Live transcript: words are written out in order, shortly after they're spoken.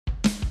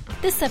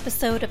This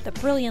episode of the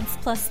Brilliance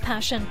Plus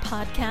Passion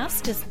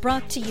podcast is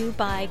brought to you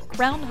by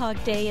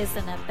Groundhog Day is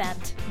an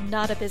event,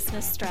 not a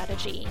business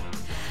strategy.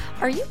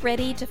 Are you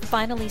ready to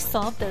finally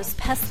solve those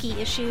pesky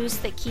issues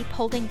that keep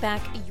holding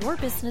back your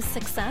business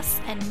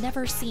success and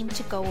never seem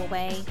to go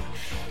away?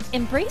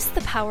 Embrace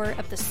the power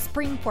of the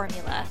spring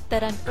formula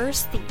that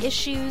unearths the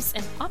issues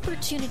and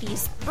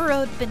opportunities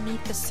burrowed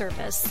beneath the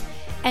surface,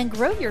 and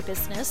grow your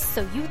business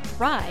so you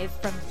thrive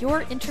from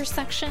your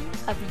intersection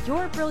of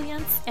your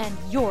brilliance and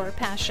your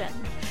passion.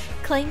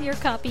 Claim your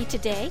copy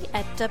today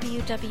at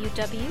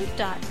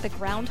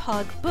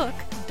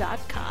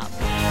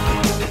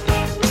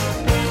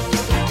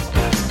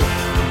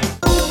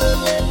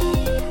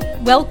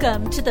www.thegroundhogbook.com.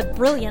 Welcome to the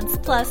Brilliance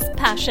Plus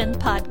Passion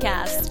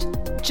podcast.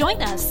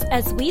 Join us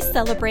as we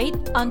celebrate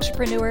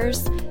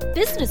entrepreneurs,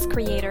 business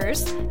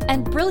creators,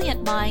 and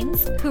brilliant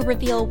minds who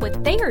reveal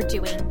what they are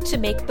doing to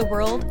make the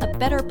world a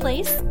better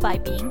place by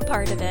being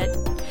part of it.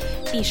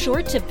 Be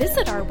sure to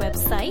visit our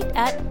website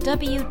at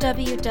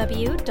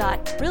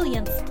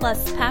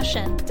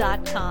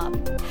www.brilliancepluspassion.com.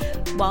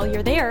 While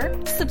you're there,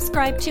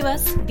 subscribe to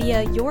us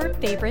via your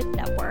favorite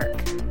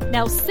network.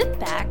 Now sit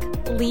back,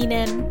 lean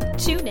in,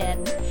 tune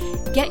in,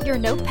 get your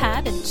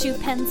notepad and 2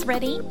 pens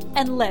ready,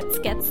 and let's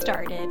get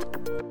started.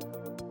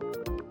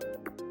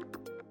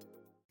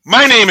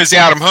 My name is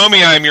Adam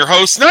Homey. I am your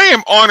host, and I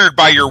am honored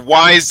by your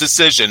wise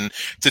decision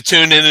to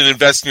tune in and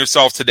invest in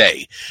yourself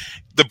today.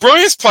 The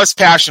Brilliance Plus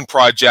Passion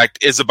Project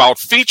is about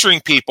featuring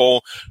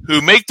people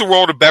who make the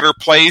world a better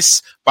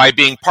place by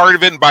being part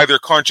of it and by their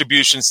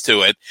contributions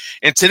to it.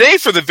 And today,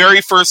 for the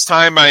very first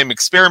time, I am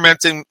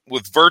experimenting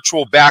with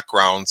virtual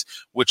backgrounds,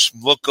 which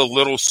look a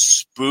little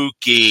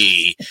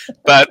spooky.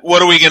 But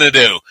what are we going to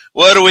do?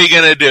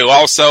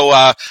 Also,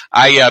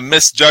 I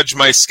misjudged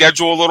my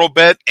schedule a little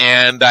bit,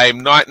 and I'm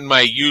not in my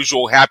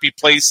usual happy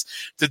place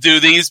to do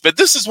these. But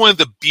this is one of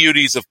the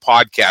beauties of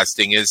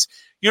podcasting is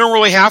you don't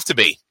really have to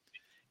be.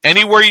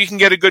 Anywhere you can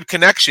get a good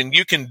connection,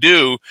 you can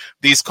do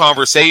these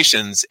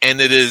conversations, and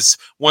it is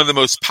one of the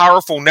most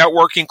powerful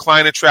networking,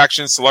 client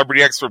attraction,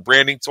 celebrity expert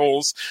branding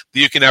tools that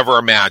you can ever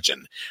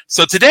imagine.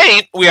 So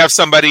today, we have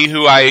somebody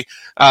who I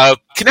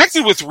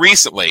connected with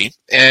recently,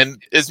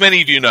 and as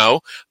many of you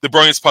know, the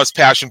Brilliance Plus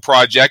Passion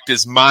Project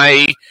is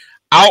my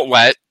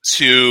outlet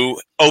to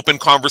open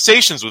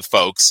conversations with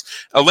folks.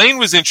 Elaine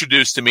was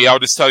introduced to me. I'll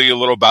just tell you a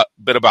little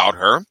bit about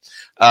her.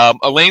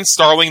 Elaine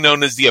Starling,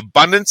 known as the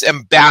Abundance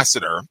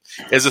Ambassador,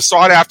 is a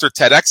sought-after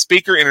TEDx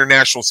speaker,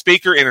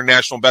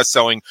 international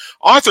best-selling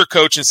author,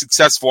 coach, and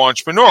successful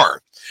entrepreneur.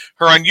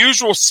 Her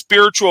unusual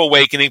spiritual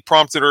awakening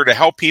prompted her to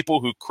help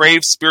people who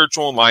crave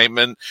spiritual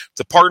enlightenment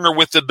to partner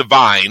with the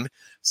divine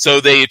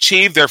so they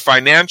achieve their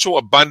financial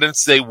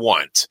abundance they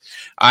want.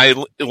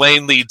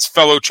 Elaine leads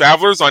fellow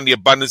travelers on the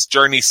Abundance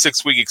Journey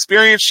 6-week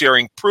experience,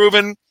 sharing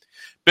proven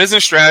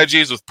business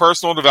strategies with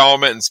personal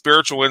development and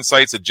spiritual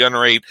insights that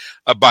generate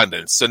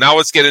abundance. So now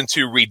let's get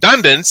into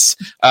redundance,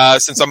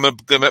 since I'm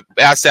going to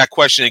ask that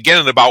question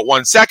again in about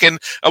 1 second.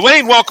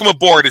 Elaine, welcome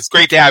aboard. It's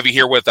great to have you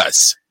here with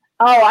us.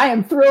 Oh, I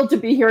am thrilled to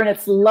be here, and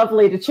it's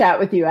lovely to chat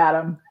with you,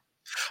 Adam.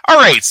 All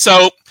right.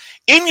 So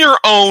in your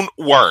own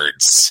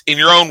words,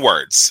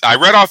 I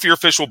read off your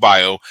official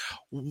bio.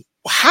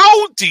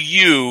 How do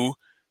you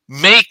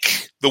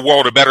make the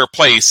world a better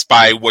place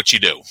by what you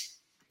do?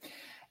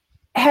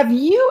 Have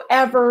you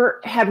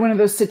ever had one of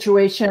those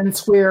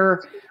situations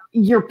where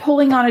you're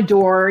pulling on a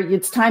door,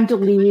 it's time to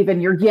leave,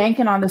 and you're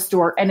yanking on this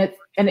door, and it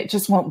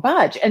just won't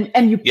budge,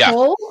 and you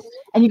pull,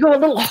 and you go a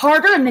little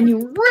harder, and then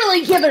you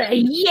really give it a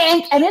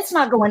yank, and it's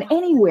not going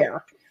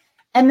anywhere.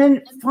 And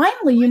then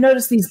finally you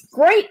notice these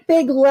great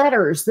big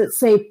letters that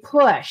say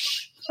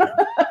push.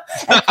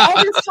 And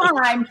all this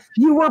time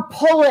you were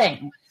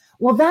pulling.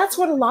 Well, that's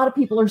what a lot of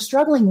people are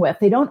struggling with.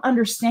 They don't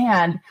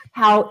understand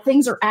how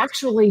things are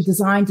actually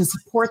designed to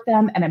support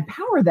them and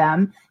empower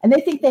them, and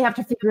they think they have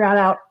to figure it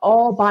out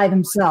all by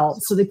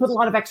themselves. So they put a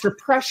lot of extra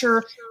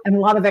pressure and a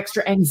lot of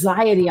extra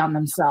anxiety on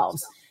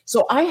themselves.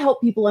 So I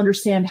help people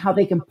understand how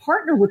they can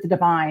partner with the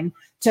divine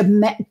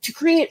to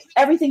create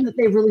everything that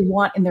they really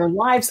want in their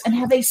lives and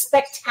have a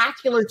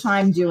spectacular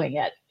time doing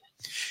it.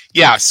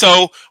 Yeah.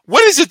 So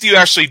what is it that you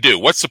actually do?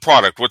 What's the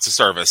product? What's the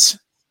service?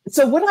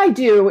 So what I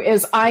do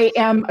is I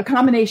am a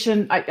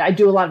combination. I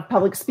do a lot of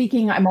public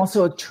speaking. I'm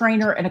also a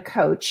trainer and a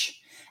coach.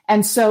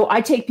 And so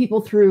I take people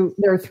through,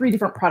 there are 3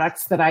 different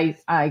products that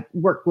I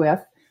work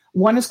with.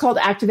 One is called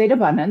Activate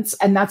Abundance,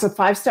 and that's a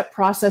 5-step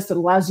process that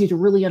allows you to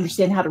really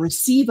understand how to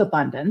receive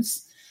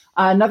abundance.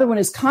 Another one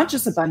is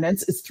Conscious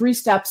Abundance. It's 3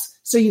 steps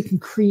so you can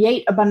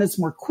create abundance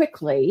more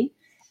quickly.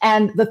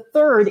 And the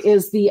third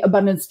is the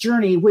Abundance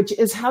Journey, which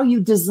is how you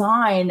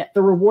design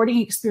the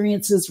rewarding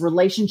experiences,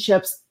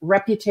 relationships,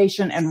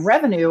 reputation, and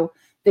revenue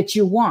that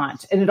you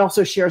want. And it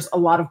also shares a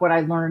lot of what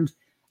I learned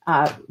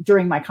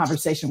during my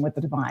conversation with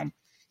the divine.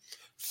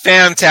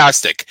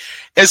 Fantastic.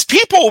 As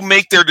people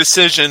make their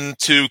decision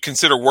to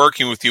consider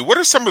working with you, what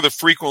are some of the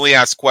frequently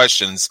asked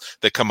questions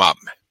that come up?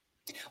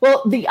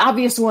 Well, the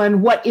obvious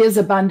one, what is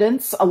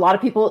abundance? A lot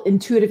of people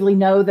intuitively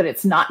know that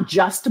it's not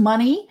just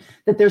money,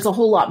 that there's a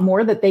whole lot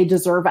more that they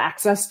deserve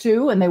access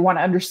to, and they want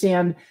to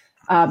understand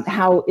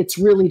how it's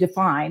really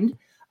defined.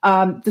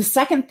 The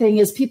second thing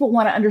is people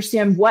want to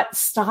understand what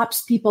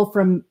stops people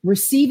from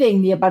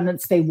receiving the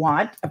abundance they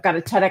want. I've got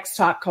a TEDx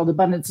talk called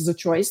Abundance is a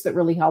Choice that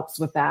really helps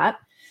with that.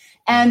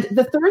 And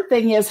the third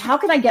thing is, how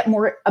can I get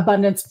more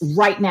abundance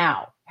right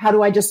now? How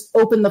do I just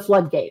open the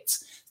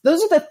floodgates?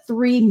 Those are the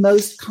three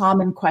most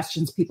common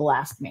questions people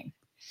ask me.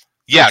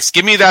 Yes,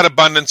 give me that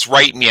abundance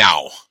right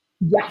meow.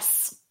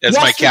 Yes. As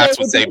my cats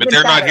would say, but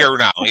they're not here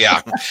now.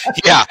 Yeah.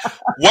 Yeah.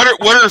 What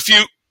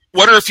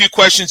are a few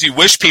questions you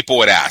wish people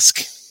would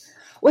ask?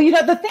 Well,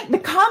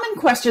 the common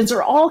questions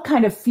are all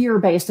kind of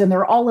fear-based, and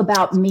they're all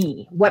about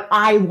me, what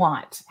I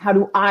want, how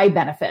do I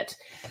benefit?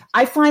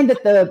 I find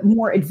that the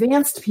more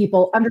advanced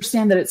people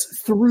understand that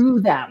it's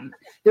through them.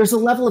 There's a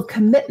level of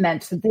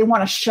commitment that they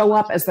want to show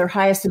up as their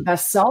highest and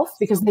best self,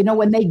 because they know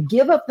when they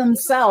give up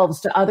themselves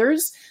to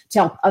others to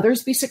help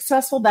others be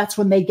successful, that's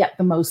when they get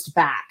the most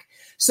back.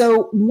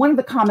 So one of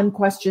the common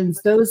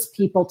questions those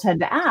people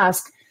tend to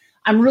ask,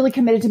 I'm really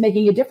committed to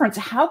making a difference.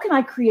 How can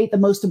I create the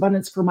most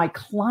abundance for my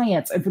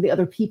clients and for the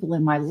other people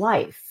in my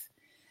life?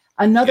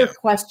 Another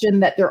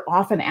question that they're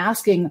often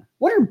asking,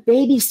 what are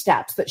baby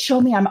steps that show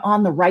me I'm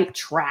on the right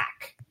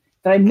track,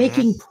 that I'm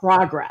making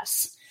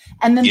progress?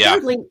 And then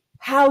thirdly,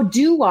 how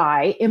do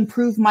I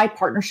improve my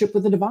partnership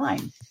with the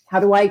divine? How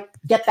do I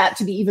get that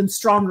to be even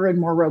stronger and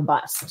more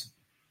robust?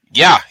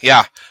 Yeah.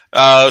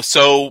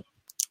 So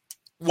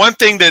one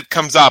thing that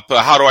comes up,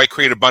 how do I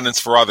create abundance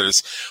for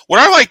others? What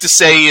I like to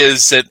say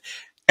is that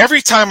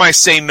every time I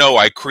say no,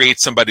 I create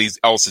somebody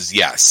else's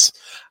yes.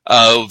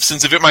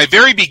 Since at my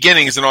very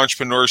beginnings in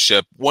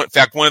entrepreneurship, in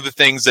fact, one of the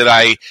things that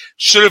I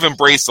should have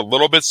embraced a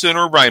little bit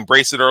sooner, but I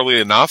embraced it early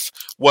enough,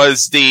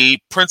 was the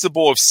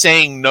principle of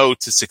saying no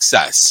to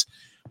success.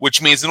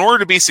 Which means in order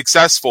to be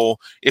successful,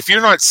 if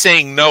you're not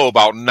saying no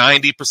about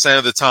 90%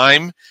 of the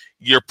time,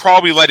 you're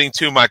probably letting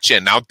too much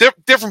in. Now,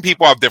 different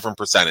people have different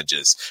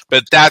percentages,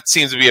 but that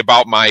seems to be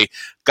about my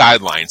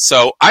guidelines.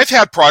 So I've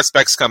had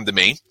prospects come to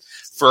me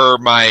for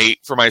my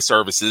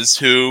services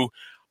who,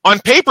 on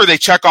paper, they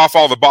check off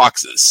all the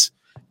boxes.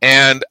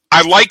 And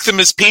I like them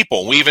as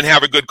people. We even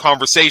have a good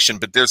conversation,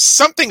 but there's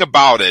something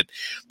about it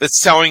that's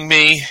telling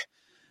me,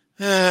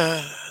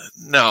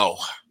 no.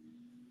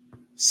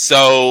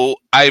 So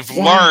I've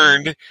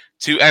learned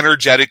to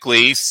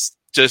energetically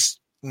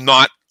just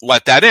not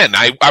let that in.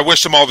 I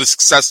wish them all the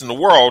success in the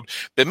world,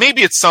 but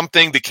maybe it's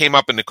something that came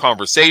up in the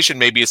conversation.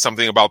 Maybe it's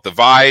something about the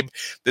vibe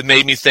that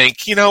made me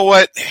think, you know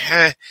what?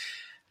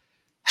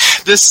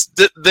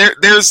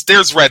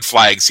 There's red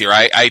flags here.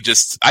 I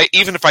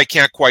even if I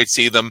can't quite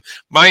see them,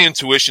 my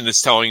intuition is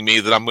telling me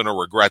that I'm going to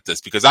regret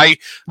this, because I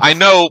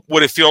know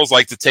what it feels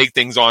like to take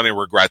things on and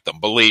regret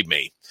them. Believe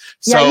me.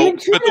 Yeah, you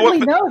intuitively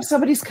know if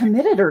somebody's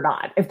committed or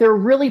not, if they're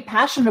really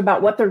passionate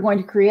about what they're going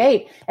to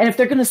create, and if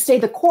they're going to stay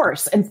the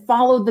course and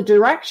follow the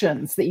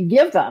directions that you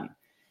give them.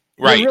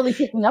 Right. You're really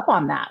picking up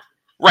on that.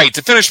 Right.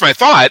 To finish my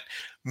thought,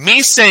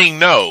 me saying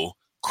no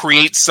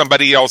creates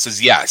somebody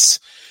else's yes,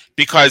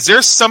 because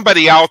there's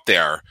somebody out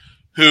there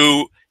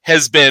who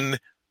has been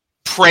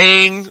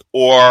praying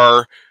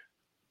or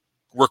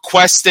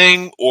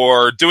requesting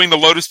or doing the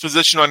lotus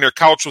position on their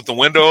couch with the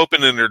window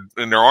open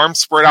and their arms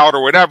spread out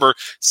or whatever,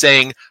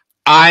 saying,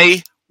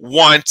 I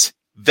want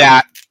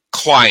that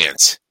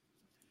client.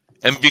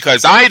 And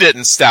because I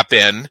didn't step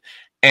in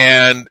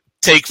and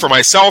take for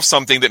myself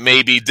something that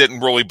maybe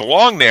didn't really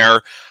belong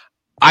there,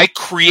 I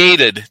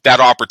created that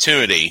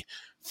opportunity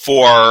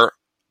for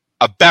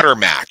a better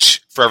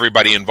match for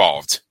everybody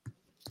involved.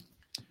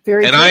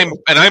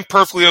 I'm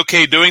perfectly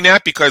okay doing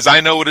that, because I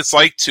know what it's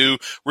like to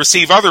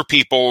receive other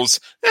people's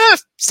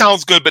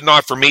sounds good but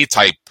not for me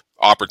type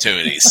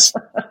opportunities.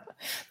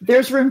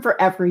 There's room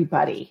for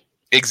everybody.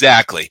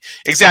 Exactly.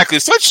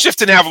 So let's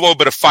shift and have a little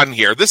bit of fun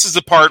here. This is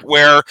the part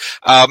where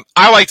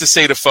I like to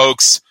say to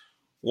folks,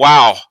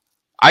 wow,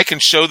 I can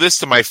show this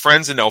to my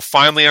friends and they'll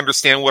finally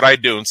understand what I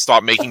do and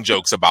stop making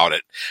jokes about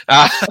it.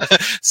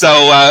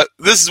 So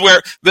this is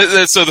where,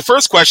 so the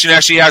first question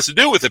actually has to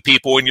do with the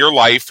people in your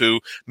life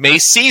who may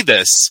see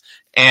this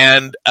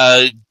and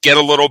get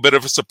a little bit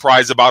of a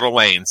surprise about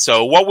Elaine.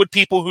 So what would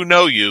people who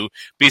know you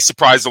be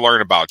surprised to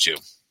learn about you?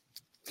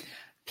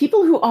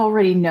 People who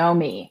already know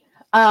me.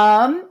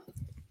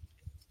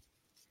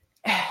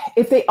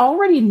 If they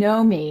already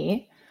know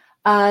me,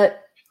 I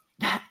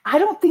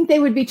don't think they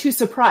would be too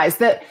surprised.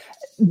 That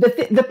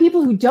the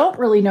people who don't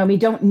really know me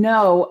don't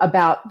know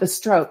about the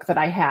stroke that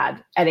I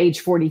had at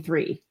age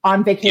 43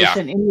 on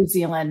vacation in New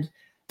Zealand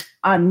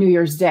on New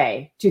Year's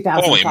Day,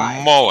 2005.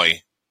 Holy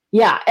moly.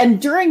 Yeah.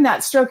 And during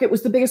that stroke, it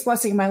was the biggest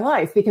blessing in my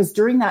life, because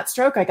during that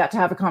stroke, I got to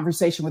have a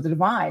conversation with the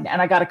divine,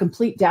 and I got a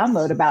complete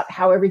download about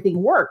how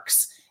everything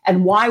works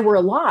and why we're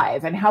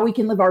alive and how we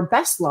can live our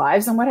best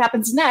lives and what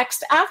happens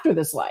next after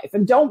this life.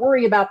 And don't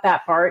worry about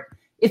that part.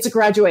 It's a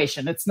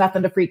graduation. It's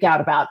nothing to freak out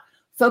about.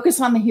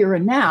 Focus on the here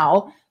and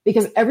now,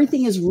 because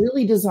everything is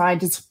really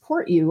designed to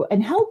support you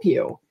and help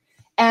you.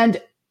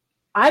 And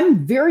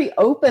I'm very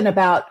open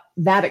about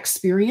that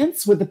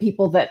experience with the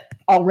people that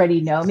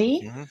already know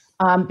me,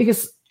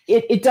 because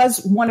it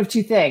does one of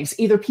two things.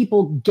 Either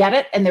people get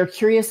it and they're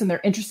curious and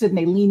they're interested and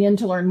they lean in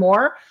to learn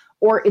more,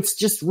 or it's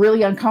just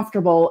really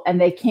uncomfortable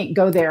and they can't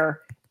go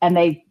there and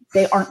they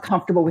aren't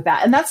comfortable with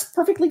that. And that's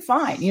perfectly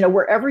fine. You know,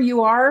 wherever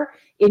you are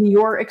in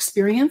your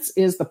experience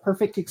is the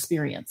perfect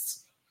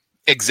experience.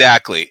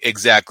 Exactly.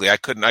 I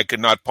could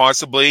not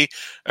possibly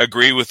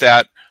agree with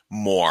that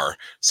more.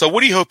 So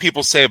what do you hope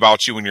people say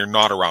about you when you're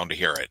not around to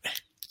hear it?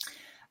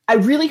 I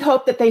really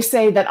hope that they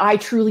say that I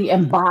truly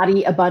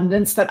embody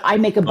abundance, that I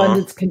make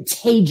abundance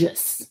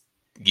contagious.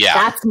 Yeah.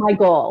 That's my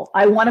goal.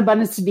 I want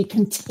abundance to be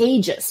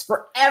contagious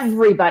for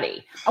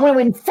everybody. I want to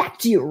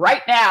infect you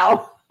right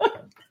now.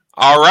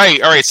 All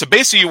right. So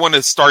basically you want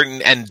to start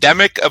an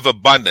endemic of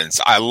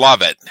abundance. I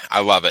love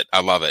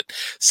it.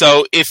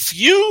 So if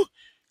you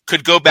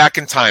could go back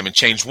in time and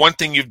change one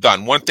thing you've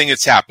done, one thing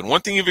that's happened,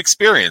 one thing you've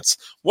experienced,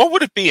 what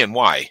would it be and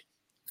why?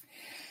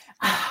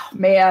 Oh,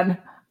 man,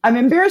 I'm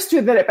embarrassed to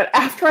admit it, but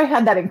after I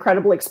had that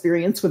incredible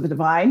experience with the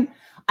divine,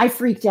 I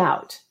freaked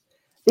out.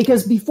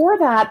 Because before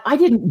that, I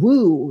didn't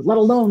woo, let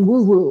alone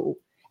woo-woo.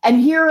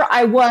 And here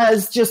I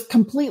was just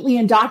completely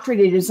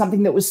indoctrinated in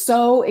something that was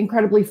so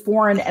incredibly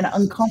foreign and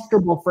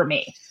uncomfortable for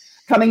me,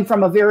 coming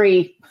from a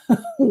very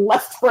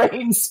left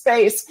brain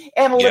space,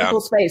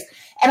 analytical space.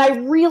 And I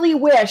really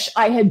wish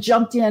I had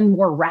jumped in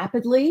more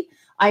rapidly.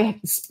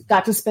 I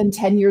got to spend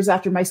 10 years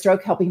after my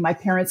stroke helping my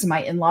parents and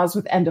my in-laws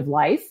with end of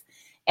life.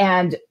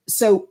 And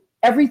so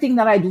everything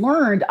that I'd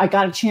learned, I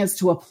got a chance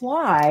to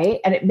apply,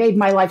 and it made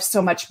my life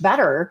so much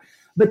better.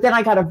 But then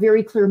I got a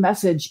very clear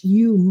message: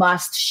 you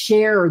must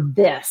share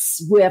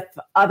this with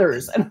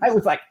others. And I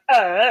was like,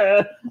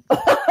 but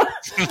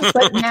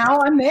now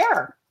I'm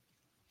there.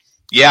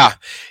 Yeah,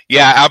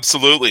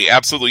 absolutely.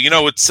 You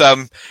know, it's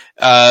I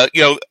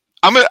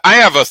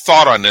have a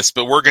thought on this,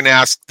 but we're going to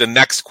ask the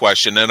next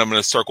question, and I'm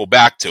going to circle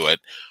back to it.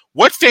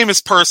 What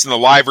famous person,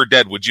 alive or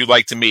dead, would you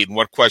like to meet, and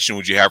what question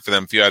would you have for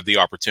them if you had the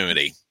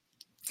opportunity?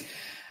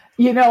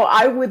 You know,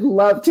 I would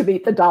love to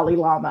meet the Dalai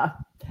Lama.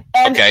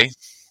 And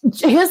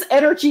his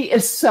energy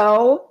is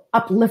so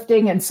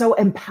uplifting and so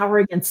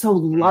empowering and so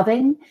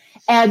loving.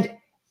 And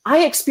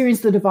I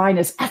experience the divine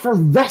as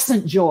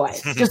effervescent joy,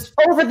 just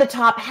over the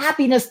top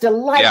happiness,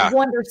 delight,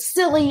 wonder,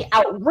 silly,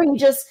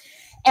 outrageous.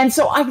 And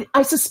so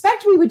I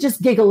suspect we would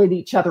just giggle at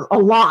each other a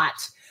lot.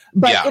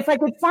 But if I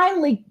could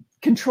finally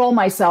control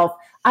myself,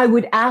 I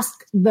would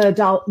ask the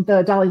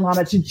Dalai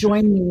Lama to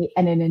join me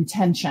in an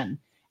intention.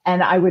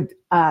 And I would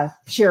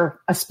share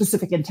a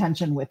specific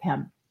intention with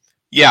him.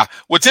 Yeah,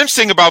 what's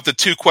interesting about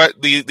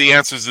the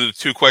answers to the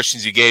two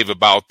questions you gave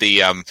about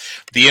the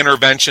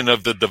intervention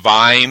of the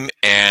divine,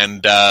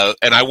 and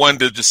I wanted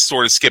to just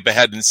sort of skip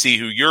ahead and see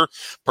who your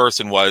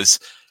person was.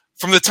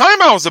 From the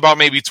time I was about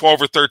maybe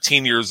 12 or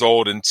 13 years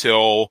old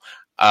until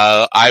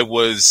I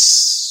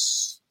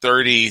was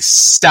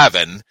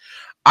 37,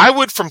 I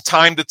would from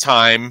time to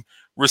time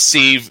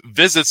receive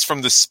visits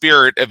from the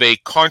spirit of a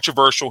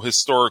controversial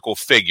historical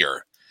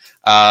figure.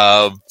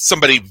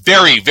 Somebody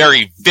very,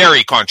 very,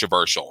 very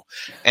controversial.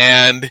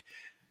 And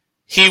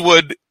he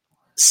would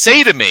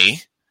say to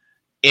me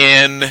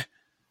in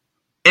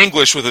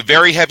English with a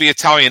very heavy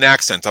Italian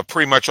accent, I've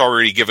pretty much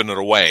already given it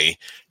away.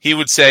 He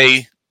would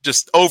say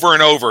just over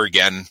and over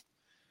again,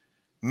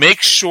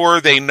 make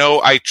sure they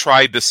know I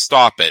tried to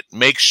stop it.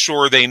 Make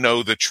sure they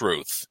know the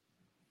truth.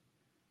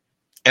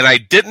 And I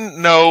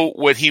didn't know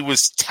what he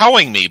was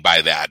telling me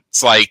by that.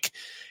 It's like,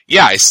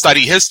 yeah, I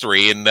study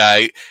history,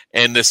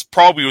 and this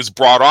probably was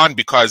brought on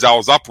because I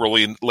was up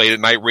really late at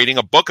night reading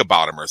a book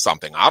about him or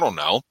something. I don't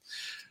know.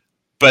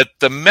 But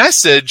the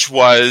message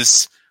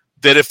was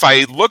that if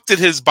I looked at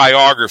his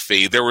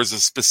biography, there was a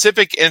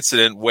specific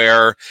incident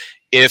where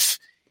if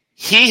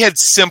he had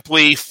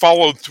simply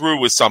followed through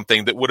with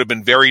something that would have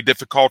been very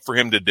difficult for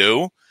him to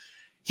do,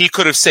 he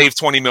could have saved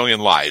 20 million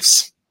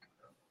lives.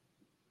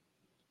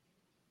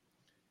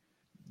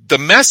 The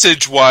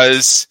message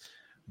was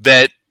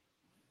that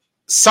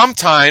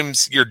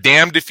sometimes you're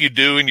damned if you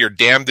do and you're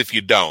damned if you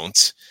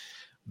don't,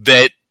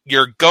 that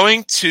you're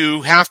going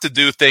to have to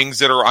do things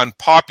that are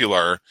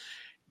unpopular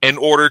in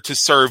order to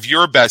serve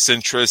your best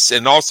interests,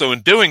 and also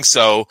in doing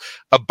so,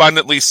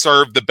 abundantly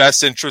serve the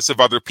best interests of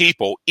other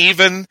people,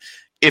 even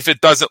if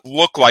it doesn't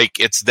look like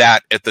it's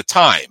that at the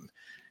time.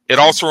 It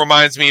also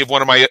reminds me of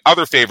one of my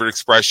other favorite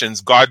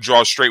expressions, God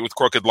draws straight with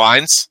crooked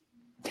lines.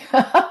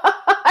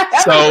 I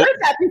haven't heard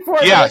that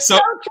before. Yeah, so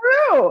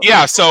true.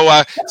 Yeah, so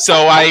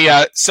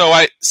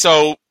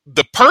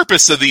the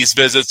purpose of these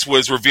visits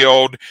was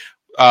revealed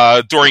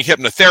during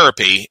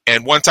hypnotherapy,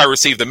 and once I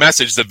received the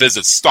message, the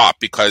visits stopped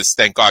because,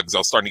 thank God, because I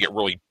was starting to get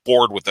really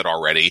bored with it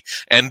already.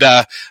 And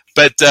but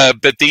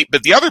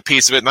the other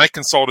piece of it, and I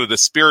consulted a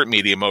spirit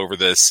medium over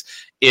this,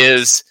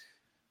 is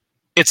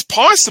it's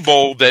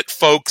possible that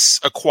folks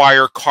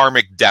acquire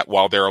karmic debt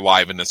while they're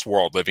alive in this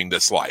world, living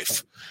this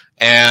life,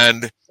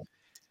 and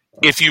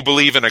if you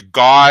believe in a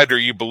God or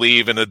you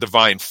believe in a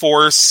divine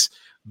force,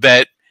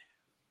 that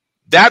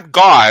that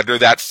God or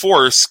that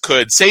force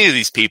could say to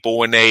these people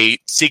when they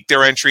seek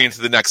their entry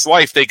into the next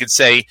life, they could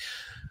say,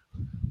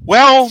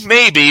 well,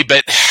 maybe,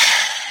 but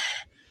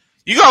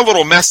you got a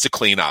little mess to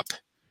clean up.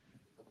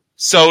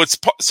 So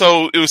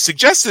it was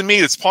suggested to me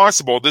it's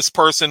possible this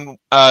person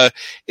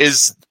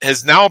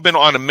has now been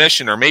on a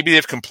mission, or maybe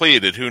they've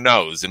completed it, who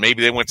knows, and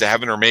maybe they went to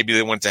heaven or maybe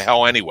they went to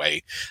hell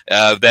anyway,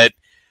 that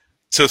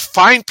to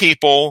find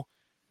people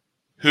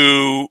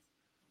who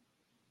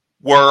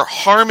were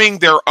harming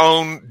their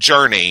own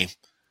journey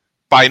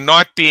by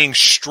not being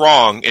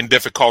strong in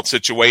difficult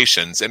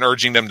situations and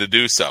urging them to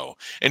do so.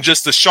 And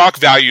just the shock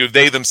value of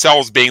they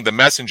themselves being the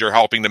messenger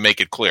helping to make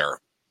it clear.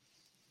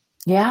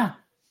 Yeah.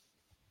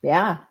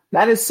 Yeah.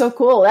 That is so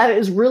cool. That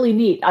is really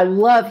neat. I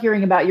love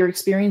hearing about your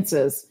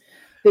experiences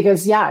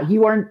because,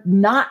 you are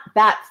not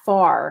that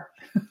far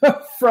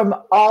from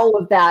all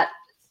of that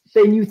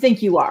than you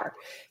think you are.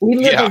 We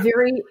live a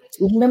very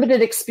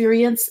limited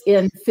experience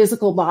in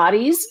physical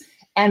bodies,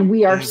 and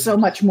we are so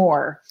much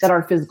more than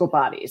our physical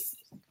bodies.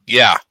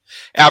 Yeah,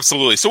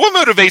 absolutely. So what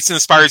motivates and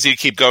inspires you to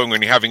keep going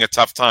when you're having a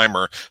tough time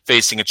or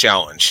facing a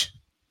challenge?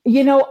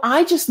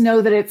 I just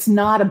know that it's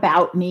not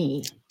about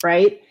me,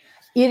 right?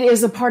 It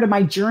is a part of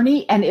my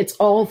journey and it's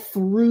all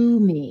through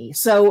me.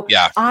 So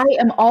I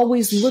am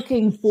always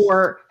looking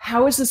for,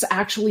 how is this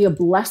actually a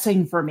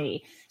blessing for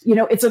me?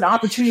 It's an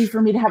opportunity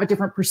for me to have a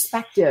different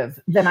perspective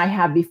than I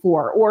had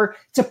before, or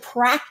to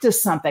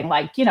practice something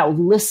like,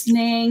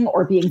 listening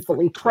or being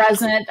fully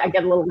present. I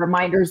get little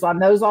reminders on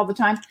those all the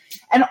time.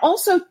 And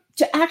also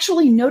to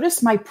actually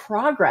notice my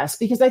progress,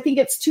 because I think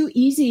it's too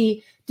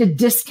easy to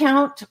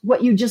discount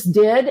what you just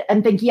did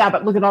and think,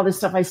 but look at all this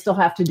stuff I still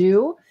have to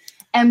do.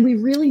 And we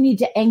really need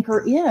to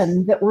anchor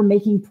in that we're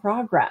making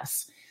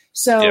progress.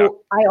 So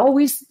I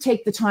always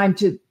take the time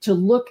to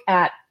look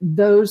at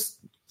those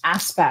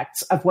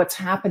aspects of what's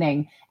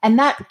happening. And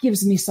that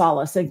gives me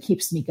solace and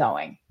keeps me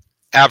going.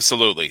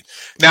 Absolutely.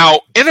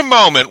 Now, in a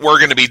moment, we're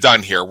going to be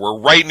done here. We're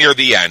right near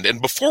the end. And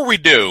before we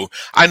do,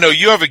 I know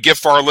you have a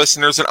gift for our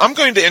listeners, and I'm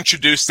going to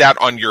introduce that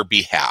on your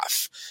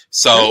behalf.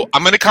 So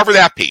I'm going to cover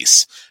that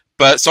piece.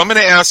 So I'm going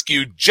to ask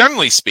you,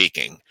 generally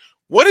speaking,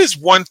 what is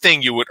one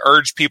thing you would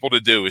urge people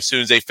to do as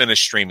soon as they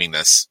finish streaming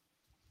this?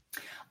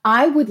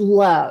 I would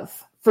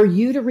love for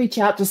you to reach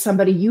out to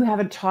somebody you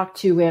haven't talked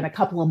to in a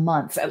couple of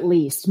months, at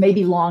least,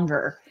 maybe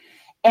longer,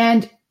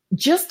 and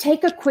just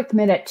take a quick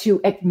minute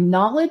to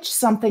acknowledge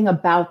something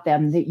about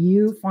them that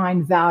you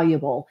find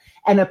valuable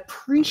and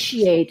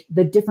appreciate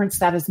the difference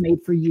that has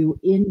made for you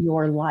in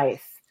your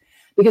life.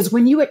 Because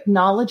when you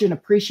acknowledge and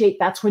appreciate,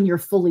 that's when you're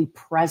fully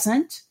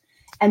present.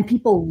 And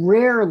people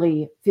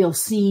rarely feel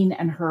seen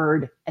and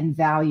heard and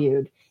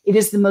valued. It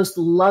is the most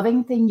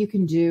loving thing you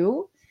can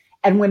do.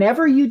 And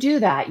whenever you do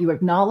that, you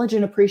acknowledge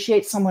and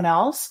appreciate someone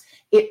else,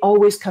 it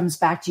always comes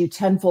back to you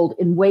tenfold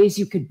in ways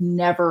you could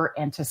never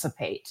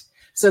anticipate.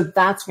 So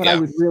that's what I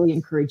would really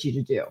encourage you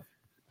to do.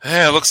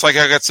 Hey, it looks like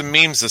I got some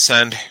memes to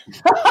send.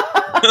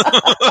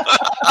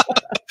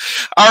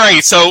 All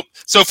right. So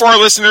for our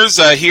listeners,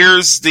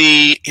 here's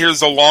the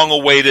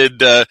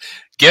long-awaited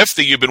gift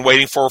that you've been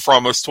waiting for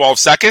almost 12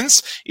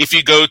 seconds. If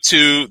you go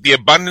to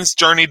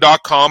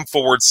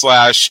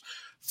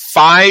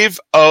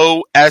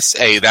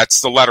theabundancejourney.com/50SA,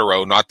 that's the letter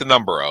O, not the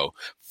number O,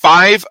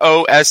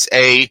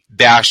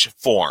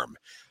 50SA-form.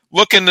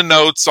 Look in the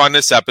notes on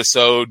this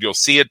episode. You'll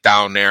see it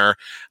down there.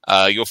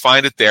 You'll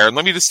find it there. And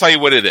let me just tell you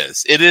what it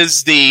is. It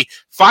is the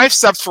 5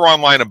 steps for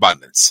online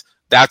abundance.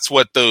 That's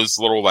what those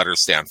little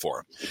letters stand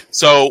for.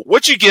 So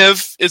what you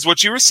give is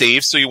what you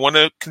receive. So you want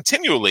to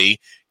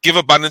continually give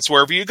abundance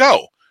wherever you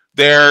go.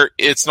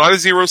 It's not a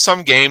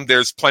zero-sum game.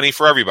 There's plenty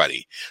for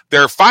everybody.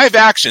 There are 5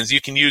 actions you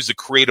can use to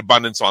create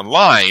abundance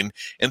online,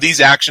 and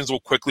these actions will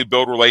quickly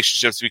build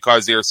relationships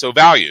because they are so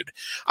valued.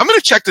 I'm going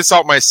to check this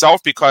out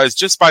myself because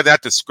just by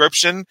that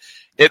description,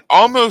 it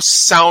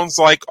almost sounds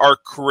like our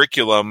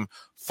curriculum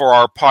for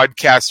our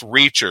podcast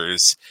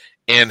reachers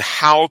and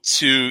how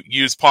to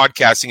use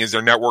podcasting as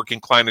their networking,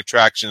 client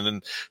attraction,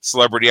 and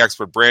celebrity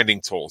expert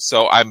branding tool.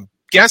 So I'm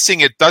guessing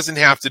it doesn't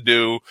have to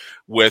do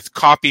with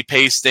copy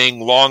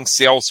pasting long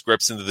sales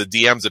scripts into the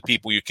DMs of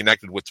people you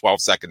connected with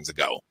 12 seconds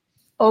ago.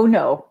 Oh,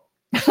 no.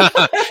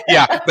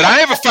 Yeah, but I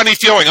have a funny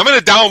feeling. I'm going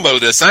to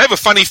download this, and I have a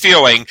funny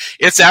feeling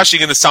it's actually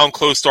going to sound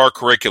close to our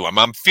curriculum.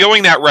 I'm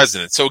feeling that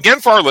resonance. So again,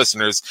 for our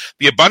listeners,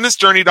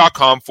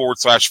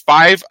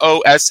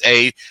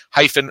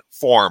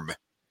 theabundancejourney.com/50SA-form.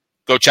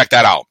 Go check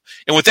that out.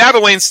 And with that,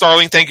 Elaine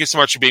Starling, thank you so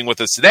much for being with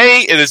us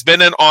today. It has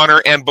been an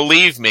honor, and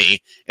believe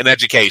me, an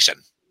education.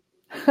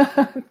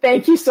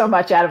 Thank you so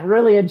much, Adam.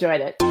 Really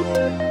enjoyed it.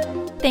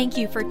 Thank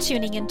you for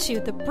tuning into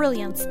the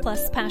Brilliance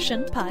Plus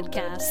Passion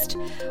podcast,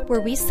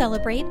 where we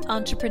celebrate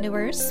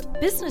entrepreneurs,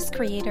 business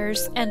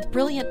creators, and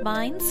brilliant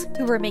minds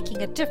who are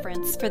making a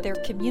difference for their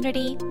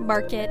community,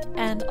 market,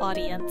 and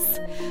audience.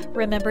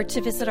 Remember to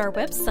visit our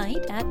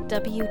website at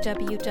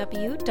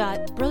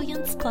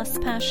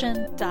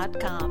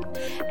www.brilliancepluspassion.com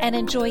and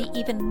enjoy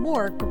even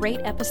more great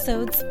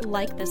episodes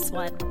like this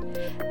one.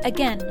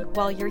 Again,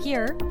 while you're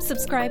here,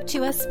 subscribe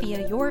to us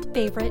via your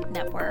favorite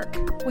network.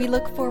 We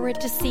look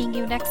forward to seeing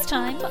you next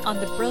time time on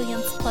the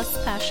Brilliance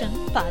Plus Passion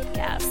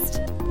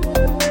podcast.